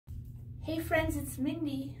Hey friends, it's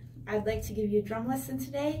Mindee. I'd like to give you a drum lesson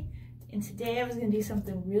today. And today I was going to do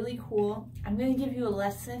something really cool. I'm going to give you a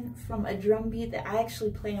lesson from a drum beat that I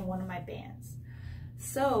actually play in one of my bands.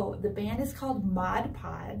 So the band is called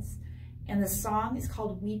ModPods and the song is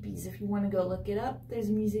called Weepies. If you want to go look it up, there's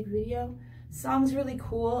a music video. The song's really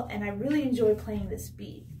cool and I really enjoy playing this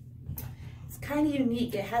beat. It's kind of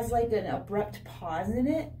unique. It has like an abrupt pause in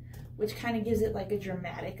it, which kind of gives it like a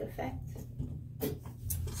dramatic effect.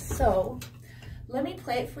 So let me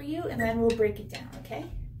play it for you and then we'll break it down, okay?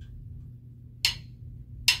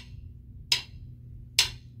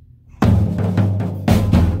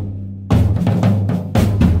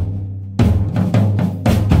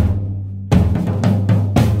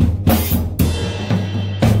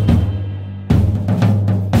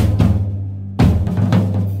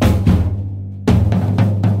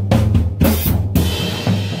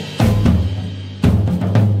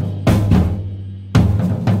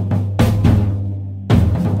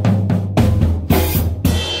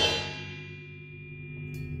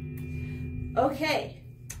 Okay,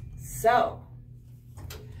 so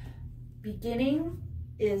beginning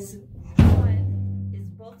is one, is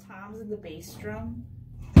both toms of the bass drum,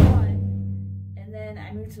 one, and then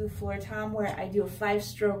I move to the floor tom where I do a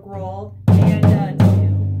 5-stroke roll and 2.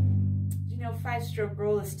 You know, 5-stroke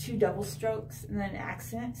roll is 2 double strokes and then an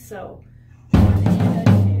accent, so 1 and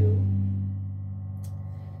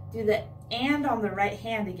 2. Do the and on the right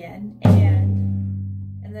hand again,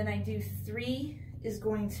 and then I do 3 is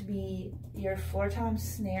going to be your floor tom,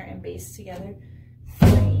 snare, and bass together. 3,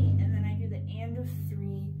 and then I do the and of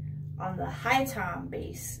 3 on the high tom,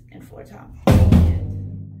 bass, and floor tom.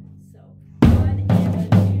 And so 1 and a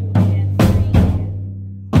 2 and 3 and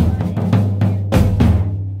 1 and 2 and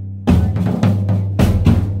 1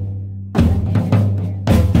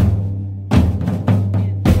 and 2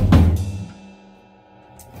 and 3 and.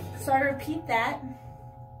 So I repeat that.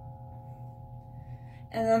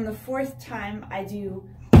 And then the 4th time I do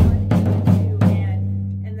 1 and 2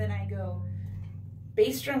 and then I go,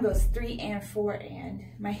 bass drum goes 3 and 4 and.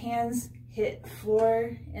 My hands hit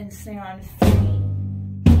floor and snare on 3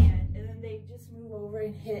 and then they just move over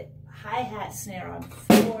and hit hi-hat snare on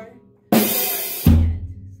 4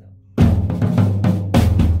 and. So.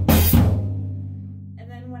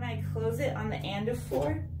 And then when I close it on the and of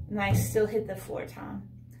 4, and I still hit the floor tom.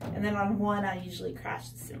 And then on 1 I usually crash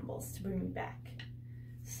the cymbals to bring me back.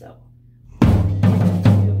 So.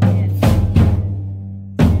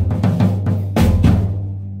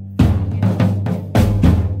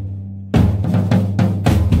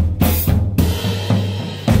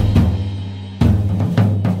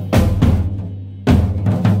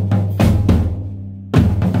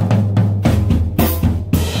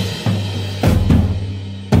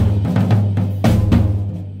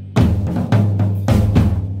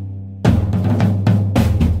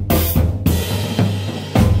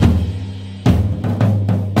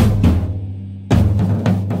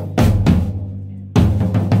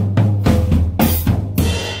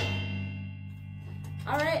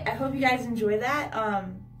 Alright, I hope you guys enjoy that.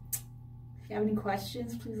 If you have any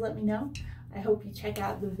questions, please let me know. I hope you check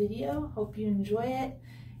out the video. Hope you enjoy it.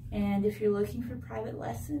 And if you're looking for private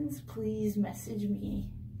lessons, please message me.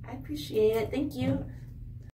 I appreciate it. Thank you.